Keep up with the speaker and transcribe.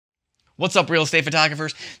What's up, real estate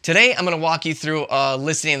photographers? Today I'm going to walk you through a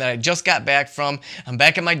listing that I just got back from. I'm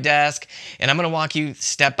back at my desk and I'm going to walk you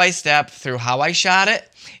step by step through how I shot it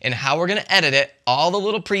and how we're going to edit it, all the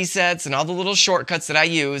little presets and all the little shortcuts that I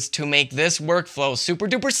use to make this workflow super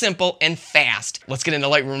duper simple and fast. Let's get into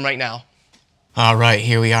Lightroom right now. All right,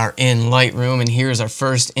 here we are in Lightroom and here's our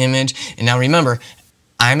first image. And now remember,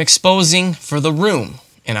 I'm exposing for the room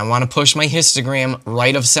and I want to push my histogram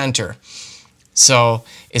right of center. So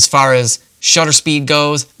as far as shutter speed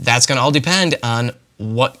goes, that's going to all depend on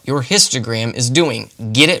what your histogram is doing.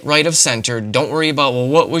 Get it right of center. Don't worry about, well,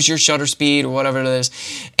 what was your shutter speed or whatever it is.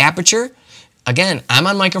 Aperture, again, I'm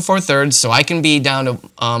on micro four thirds, so I can be down to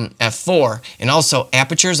f4. And also,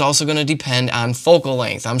 aperture is also going to depend on focal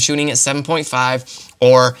length. I'm shooting at 7.5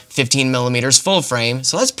 or 15 millimeters full frame,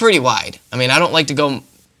 so that's pretty wide. I mean, I don't like to go,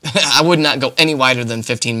 I would not go any wider than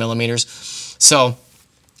 15 millimeters. So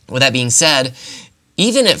with that being said,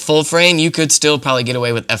 even at full frame, you could still probably get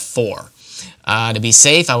away with f4. To be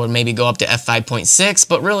safe, I would maybe go up to f5.6,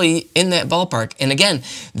 but really in that ballpark. And again,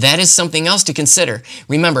 that is something else to consider.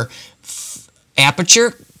 Remember,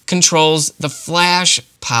 aperture controls the flash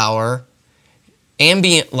power.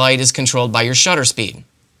 Ambient light is controlled by your shutter speed.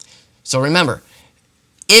 So remember,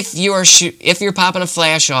 if you're popping a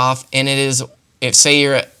flash off and it is, if say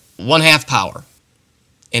you're at 1/2 power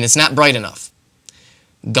and it's not bright enough,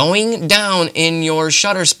 going down in your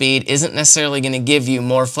shutter speed isn't necessarily going to give you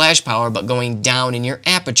more flash power, but going down in your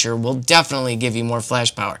aperture will definitely give you more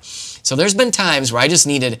flash power. So there's been times where I just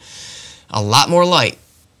needed a lot more light,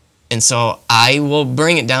 and so I will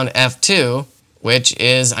bring it down to f2, which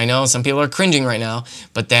is, I know some people are cringing right now,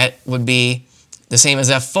 but that would be the same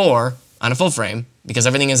as f4 on a full frame because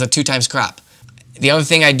everything is a 2x crop. The other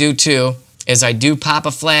thing I do too is I do pop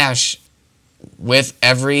a flash with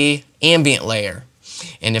every ambient layer.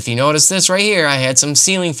 And if you notice this right here, I had some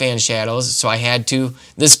ceiling fan shadows, so I had to,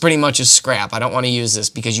 this pretty much is scrap. I don't want to use this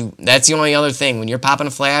because that's the only other thing. When you're popping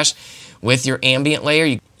a flash with your ambient layer,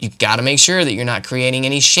 you got to make sure that you're not creating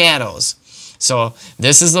any shadows. So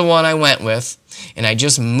this is the one I went with, and I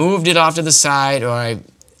just moved it off to the side, or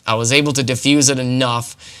I was able to diffuse it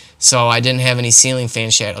enough so I didn't have any ceiling fan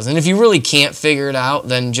shadows. And if you really can't figure it out,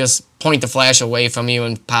 then just point the flash away from you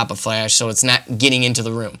and pop a flash so it's not getting into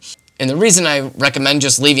the room. And the reason I recommend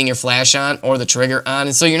just leaving your flash on or the trigger on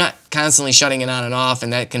is so you're not constantly shutting it on and off,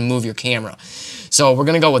 and that can move your camera. So we're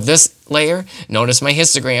going to go with this layer. Notice my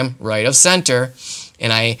histogram right of center,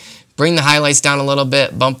 and I bring the highlights down a little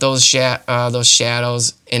bit, bump those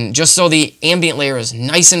shadows, and just so the ambient layer is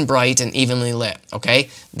nice and bright and evenly lit, okay?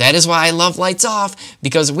 That is why I love lights off,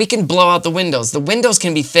 because we can blow out the windows. The windows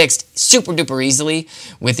can be fixed super duper easily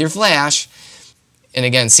with your flash. And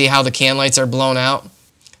again, see how the can lights are blown out?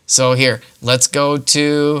 So here, let's go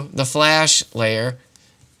to the flash layer.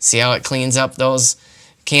 See how it cleans up those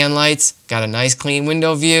can lights? Got a nice clean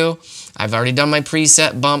window view. I've already done my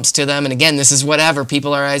preset bumps to them. And again, this is whatever.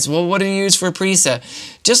 People are asking, well, what do you use for a preset?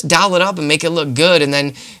 Just dial it up and make it look good, and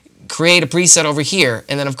then create a preset over here.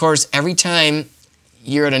 And then, of course, every time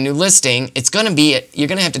you're at a new listing, it's going to be, you're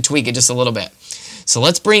going to have to tweak it just a little bit. So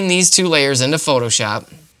let's bring these two layers into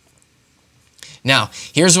Photoshop. Now,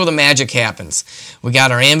 here's where the magic happens. We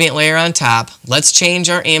got our ambient layer on top. Let's change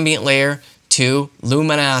our ambient layer to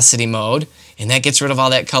luminosity mode, and that gets rid of all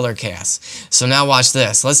that color cast. So now watch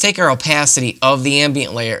this. Let's take our opacity of the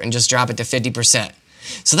ambient layer and just drop it to 50%.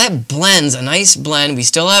 So that blends, a nice blend. We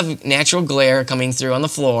still have natural glare coming through on the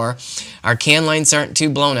floor. Our can lights aren't too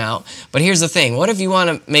blown out. But here's the thing. What if you want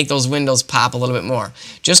to make those windows pop a little bit more?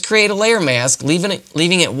 Just create a layer mask, leaving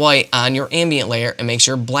it white on your ambient layer, and make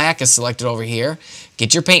sure black is selected over here.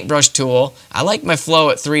 Get your paintbrush tool. I like my flow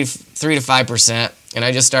at 3 to 5%, and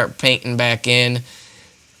I just start painting back in,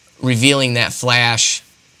 revealing that flash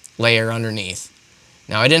layer underneath.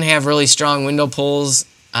 Now, I didn't have really strong window pulls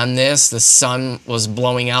on this. The sun was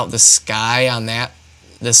blowing out the sky on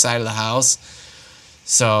this side of the house.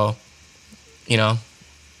 So, you know,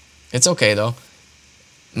 it's okay though.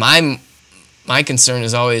 My concern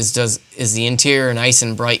is always, is the interior nice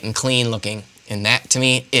and bright and clean looking? And that to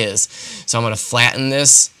me is. So I'm going to flatten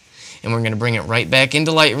this, and we're going to bring it right back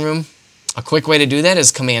into Lightroom. A quick way to do that is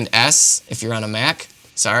Command S if you're on a Mac.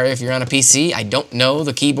 Sorry if you're on a PC. I don't know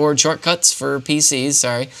the keyboard shortcuts for PCs,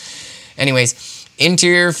 sorry. Anyways,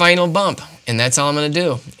 interior final bump, and that's all I'm going to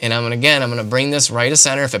do. And I'm going to bring this right to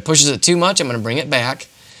center. If it pushes it too much, I'm going to bring it back.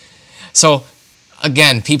 So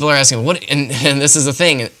again, people are asking, what? And this is the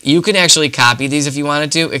thing. You can actually copy these if you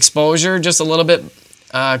wanted to. Exposure, just a little bit.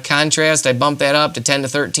 Contrast, I bump that up to 10 to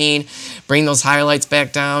 13. Bring those highlights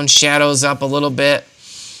back down. Shadows up a little bit.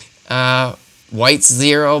 White's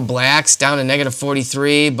 0, black's down to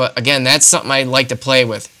 -43, but again, that's something I like to play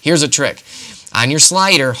with. Here's a trick. On your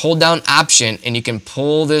slider, hold down Option, and you can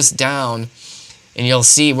pull this down, and you'll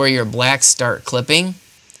see where your blacks start clipping.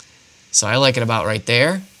 So I like it about right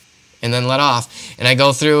there, and then let off. And I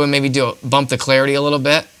go through and maybe bump the clarity a little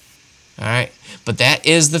bit. All right, but that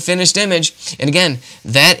is the finished image. And again,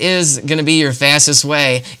 that is going to be your fastest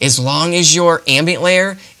way, as long as your ambient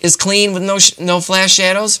layer is clean with no flash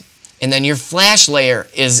shadows, and then your flash layer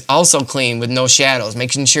is also clean with no shadows,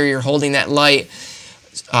 making sure you're holding that light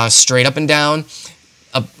straight up and down.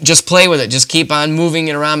 Just play with it. Just keep on moving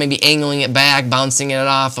it around, maybe angling it back, bouncing it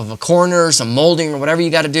off of a corner, some molding, or whatever you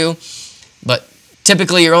got to do. But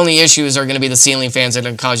typically your only issues are going to be the ceiling fans that are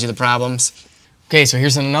going to cause you the problems. Okay, so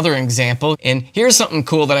here's another example, and here's something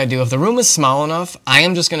cool that I do. If the room is small enough, I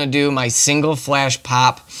am just going to do my single flash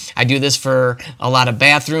pop. I do this for a lot of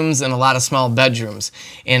bathrooms and a lot of small bedrooms.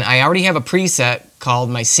 And I already have a preset called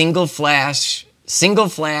my single flash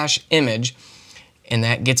image, and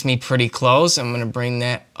that gets me pretty close. I'm going to bring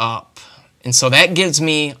that up. And so that gives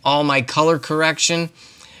me all my color correction,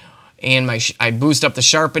 and I boost up the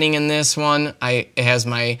sharpening in this one. It has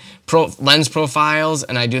my lens profiles,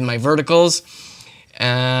 and I do my verticals.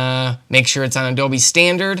 Make sure it's on Adobe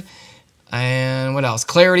Standard. And what else?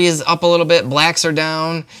 Clarity is up a little bit, blacks are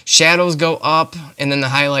down, shadows go up, and then the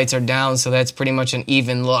highlights are down, so that's pretty much an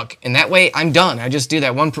even look. And that way, I'm done. I just do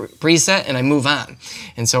that one preset, and I move on.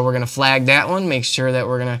 And so we're going to flag that one, make sure that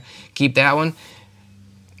we're going to keep that one.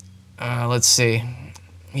 Let's see.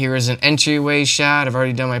 Here is an entryway shot. I've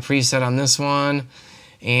already done my preset on this one.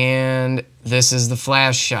 And this is the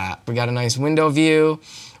flash shot. We got a nice window view.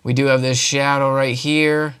 We do have this shadow right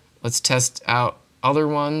here. Let's test out other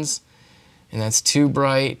ones. And that's too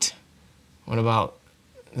bright. What about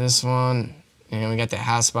this one? And we got that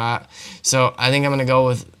hot spot. So I think I'm going to go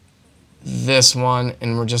with this one,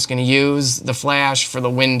 and we're just going to use the flash for the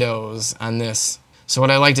windows on this. So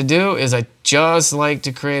what I like to do is I just like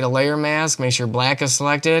to create a layer mask, make sure black is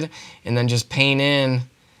selected, and then just paint in,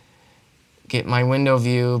 get my window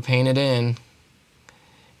view painted in.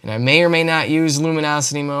 And I may or may not use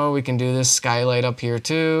luminosity mode. We can do this skylight up here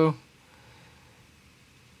too.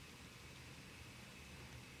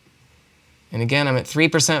 And again, I'm at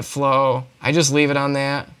 3% flow. I just leave it on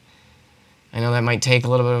that. I know that might take a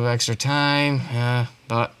little bit of extra time,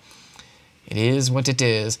 but it is what it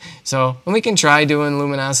is. So, and we can try doing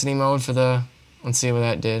luminosity mode for the, let's see what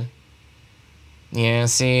that did. Yeah,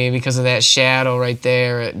 see, because of that shadow right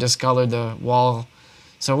there, it discolored the wall.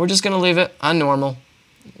 So we're just going to leave it on normal,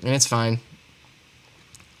 and it's fine.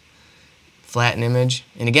 Flatten image.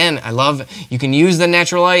 And again, I love, you can use the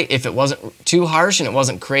natural light if it wasn't too harsh and it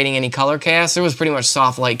wasn't creating any color cast. There was pretty much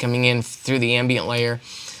soft light coming in through the ambient layer,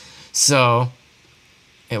 so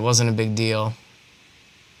it wasn't a big deal.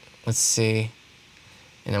 Let's see.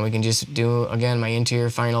 And then we can just do, again, my interior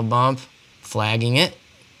final bump, flagging it.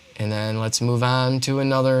 And then let's move on to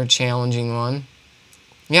another challenging one.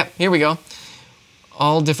 Yep, here we go.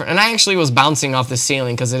 All different. And I actually was bouncing off the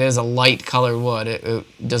ceiling because it is a light colored wood.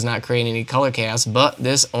 It does not create any color cast, but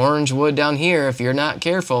this orange wood down here, if you're not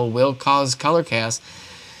careful, will cause color cast.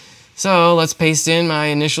 So let's paste in my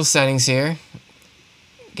initial settings here.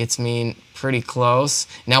 Gets me pretty close.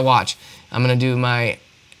 Now watch. I'm going to do my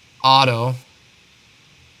auto.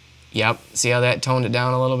 Yep, see how that toned it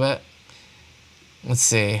down a little bit? Let's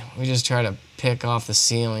see. We just try to pick off the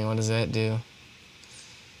ceiling. What does that do?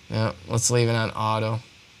 No, let's leave it on auto.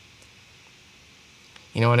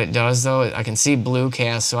 You know what it does though? I can see blue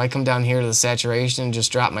cast, so I come down here to the saturation and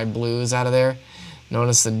just drop my blues out of there.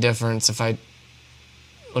 Notice the difference if I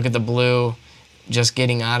look at the blue just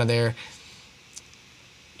getting out of there.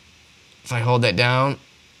 If I hold that down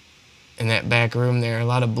in that back room there, a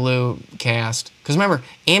lot of blue cast. Because remember,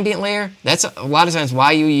 ambient layer, that's a lot of times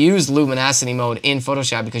why you use luminosity mode in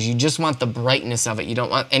Photoshop, because you just want the brightness of it. You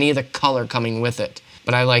don't want any of the color coming with it.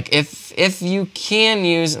 But I like, if you can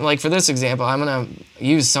use, like for this example, I'm going to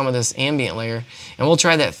use some of this ambient layer, and we'll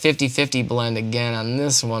try that 50-50 blend again on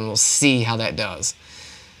this one. We'll see how that does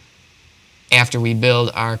after we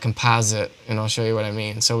build our composite, and I'll show you what I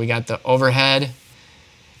mean. So we got the overhead,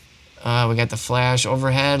 we got the flash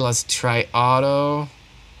overhead. Let's try auto.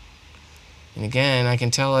 And again, I can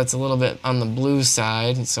tell it's a little bit on the blue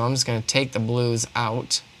side, so I'm just going to take the blues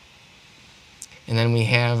out. And then we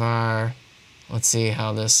have our, let's see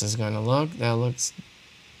how this is going to look. That looks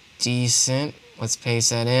decent. Let's paste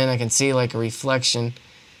that in. I can see like a reflection.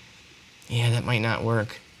 Yeah, that might not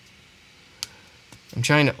work. I'm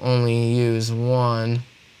trying to only use one.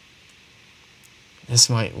 This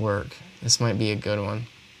might work. This might be a good one.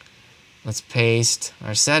 Let's paste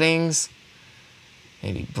our settings.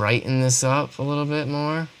 Maybe brighten this up a little bit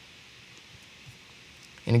more.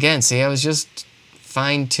 And again, see, I was just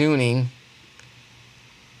fine-tuning.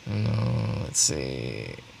 Let's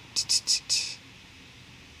see.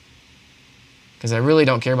 Because I really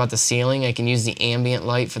don't care about the ceiling. I can use the ambient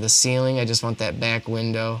light for the ceiling. I just want that back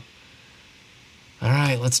window. All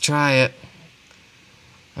right, let's try it.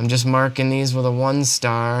 I'm just marking these with a 1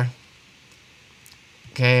 star.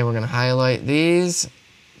 Okay, we're going to highlight these,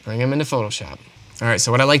 bring them into Photoshop. All right,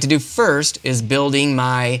 so what I like to do first is building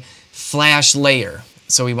my flash layer.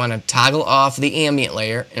 So we want to toggle off the ambient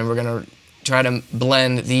layer, and we're going to try to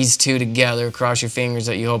blend these two together. Cross your fingers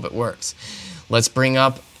that you hope it works. Let's bring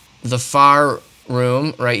up the far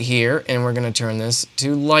room right here, and we're going to turn this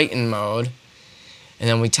to lighten mode. And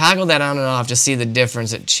then we toggle that on and off to see the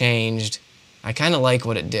difference it changed. I kind of like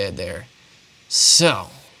what it did there. So,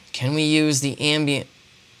 can we use the ambient?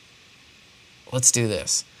 Let's do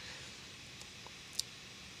this.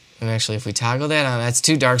 And actually, if we toggle that on, that's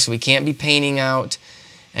too dark, so we can't be painting out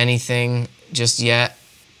anything just yet.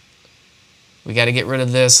 We got to get rid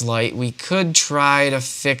of this light. We could try to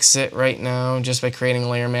fix it right now just by creating a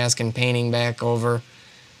layer mask and painting back over.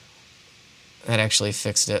 That actually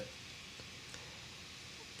fixed it.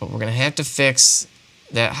 But we're going to have to fix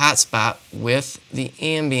that hot spot with the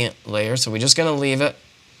ambient layer, so we're just going to leave it.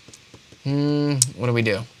 What do we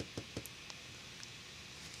do?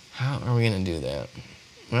 How are we going to do that?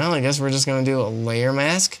 Well, I guess we're just going to do a layer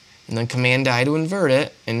mask and then Command-I to invert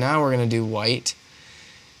it, and now we're going to do white.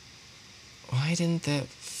 Why didn't that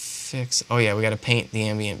fix? Oh yeah, we got to paint the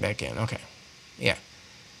ambient back in. Okay, yeah.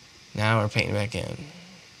 Now we're painting back in.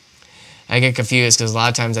 I get confused because a lot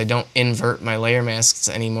of times I don't invert my layer masks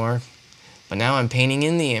anymore. But now I'm painting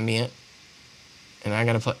in the ambient, and I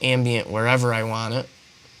got to put ambient wherever I want it.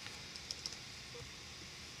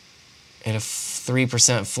 At a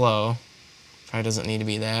 3% flow. Probably doesn't need to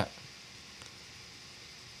be that.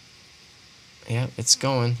 Yep, it's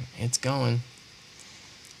going. It's going.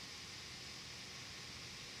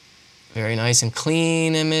 Very nice and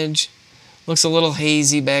clean image. Looks a little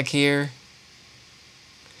hazy back here.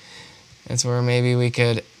 That's where maybe we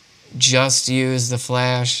could just use the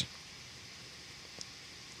flash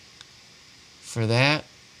for that.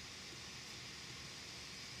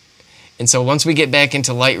 And so once we get back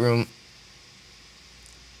into Lightroom,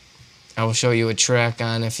 I will show you a trick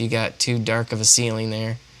on if you got too dark of a ceiling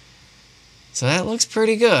there. So that looks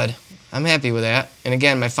pretty good. I'm happy with that. And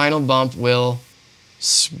again, my final bump will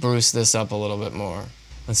spruce this up a little bit more.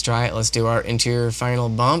 Let's try it. Let's do our interior final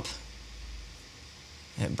bump.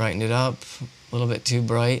 That brightened it up a little bit too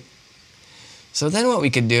bright. So then what we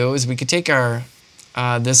could do is we could take our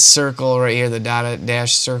this circle right here, the dotted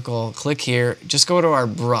dash circle, click here, just go to our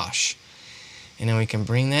brush. And then we can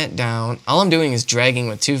bring that down. All I'm doing is dragging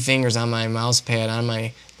with 2 fingers on my mouse pad on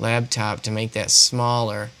my laptop to make that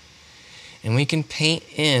smaller. And we can paint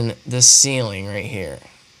in the ceiling right here.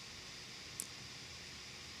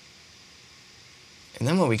 And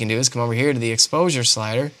then what we can do is come over here to the exposure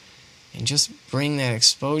slider and just bring that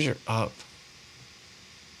exposure up.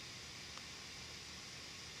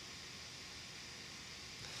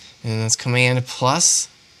 And that's Command plus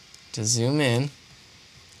to zoom in.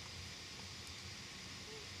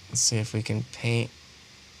 Let's see if we can paint.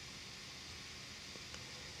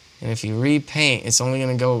 And if you repaint, it's only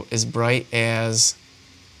going to go as bright as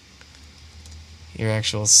your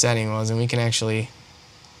actual setting was. And we can actually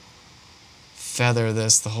feather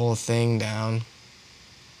this, the whole thing down.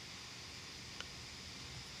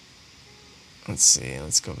 Let's see,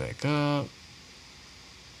 let's go back up.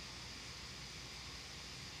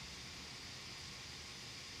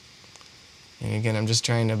 And again, I'm just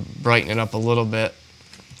trying to brighten it up a little bit.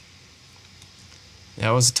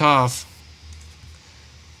 That was tough.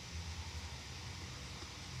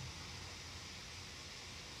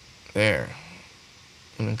 There.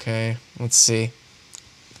 Okay, let's see.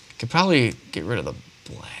 Could probably get rid of the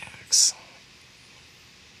blacks.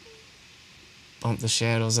 Bump the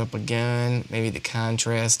shadows up again. Maybe the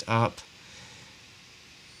contrast up.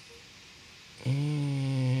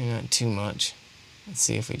 Not too much. Let's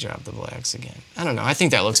see if we drop the blacks again. I don't know. I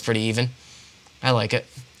think that looks pretty even. I like it.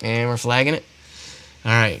 And we're flagging it.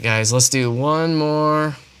 Alright, guys. Let's do one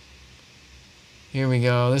more. Here we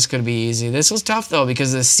go. This could be easy. This was tough, though,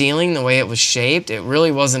 because the ceiling, the way it was shaped, it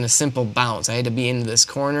really wasn't a simple bounce. I had to be into this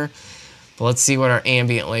corner. But let's see what our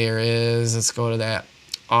ambient layer is. Let's go to that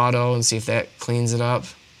auto and see if that cleans it up.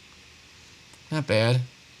 Not bad.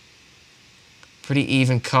 Pretty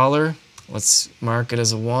even color. Let's mark it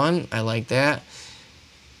as a 1. I like that.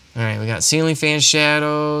 Alright, we got ceiling fan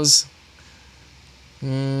shadows.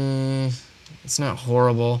 It's not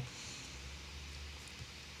horrible.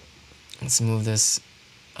 Let's move this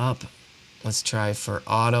up. Let's try for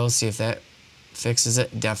auto, see if that fixes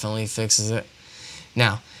it. Definitely fixes it.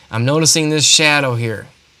 Now, I'm noticing this shadow here,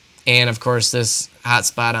 and of course this hot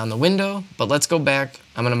spot on the window, but let's go back.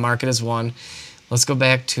 I'm going to mark it as 1. Let's go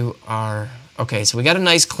back to our, okay, so we got a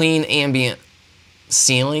nice clean ambient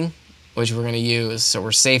ceiling, which we're going to use, so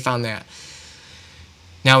we're safe on that.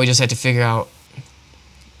 Now we just have to figure out,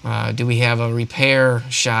 do we have a repair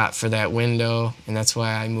shot for that window, and that's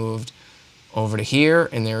why I moved over to here,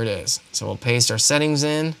 and there it is. So we'll paste our settings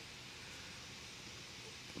in,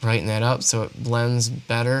 brighten that up so it blends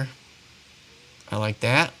better. I like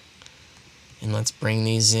that. And let's bring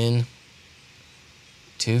these in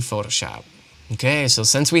to Photoshop. Okay, so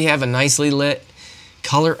since we have a nicely lit,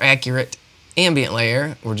 color accurate ambient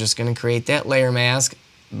layer, we're just going to create that layer mask.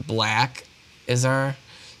 Black is our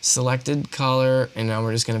selected color, and now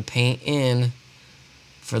we're just going to paint in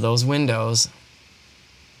for those windows.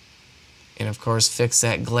 And of course fix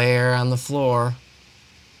that glare on the floor.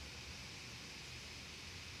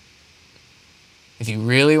 If you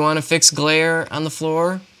really want to fix glare on the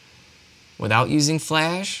floor without using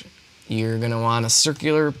flash, you're going to want a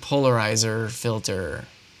circular polarizer filter.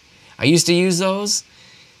 I used to use those,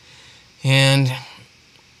 and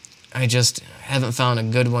I just haven't found a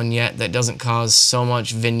good one yet that doesn't cause so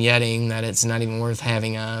much vignetting that it's not even worth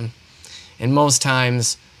having on. And most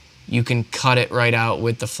times you can cut it right out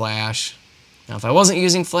with the flash. Now if I wasn't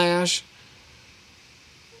using flash,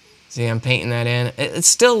 see, I'm painting that in. It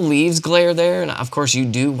still leaves glare there, and of course you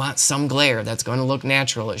do want some glare. That's going to look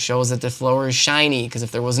natural. It shows that the floor is shiny, because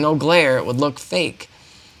if there was no glare, it would look fake.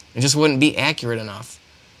 It just wouldn't be accurate enough.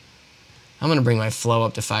 I'm going to bring my flow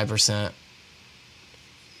up to 5%. I'm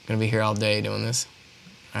going to be here all day doing this.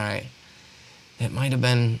 Alright. It might have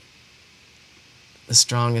been the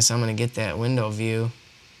strongest I'm going to get that window view.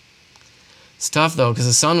 It's tough, though, because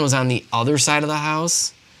the sun was on the other side of the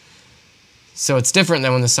house. So it's different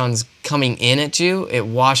than when the sun's coming in at you. It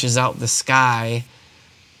washes out the sky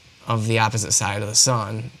of the opposite side of the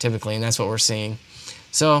sun, typically, and that's what we're seeing.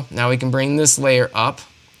 So now we can bring this layer up,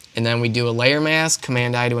 and then we do a layer mask,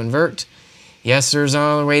 Command-I to invert. Yes, there's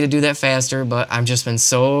another way to do that faster, but I've just been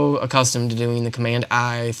so accustomed to doing the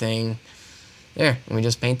Command-I thing. There, and we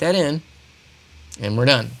just paint that in, and we're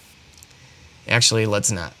done. Actually,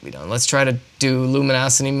 let's not be done. Let's try to do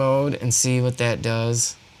luminosity mode and see what that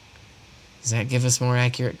does. Does that give us more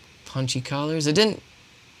accurate, punchy colors? It didn't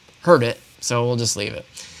hurt it, so we'll just leave it.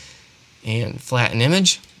 And flatten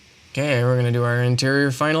image. Okay, we're going to do our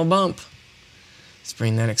interior final bump. Let's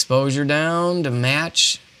bring that exposure down to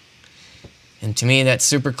match. And to me, that's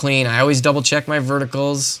super clean. I always double check my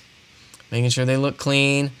verticals, making sure they look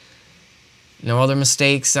clean. No other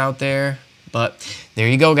mistakes out there. But there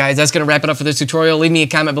you go, guys. That's going to wrap it up for this tutorial. Leave me a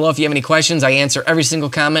comment below if you have any questions. I answer every single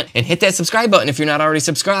comment. And hit that subscribe button if you're not already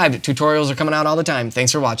subscribed. Tutorials are coming out all the time.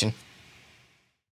 Thanks for watching.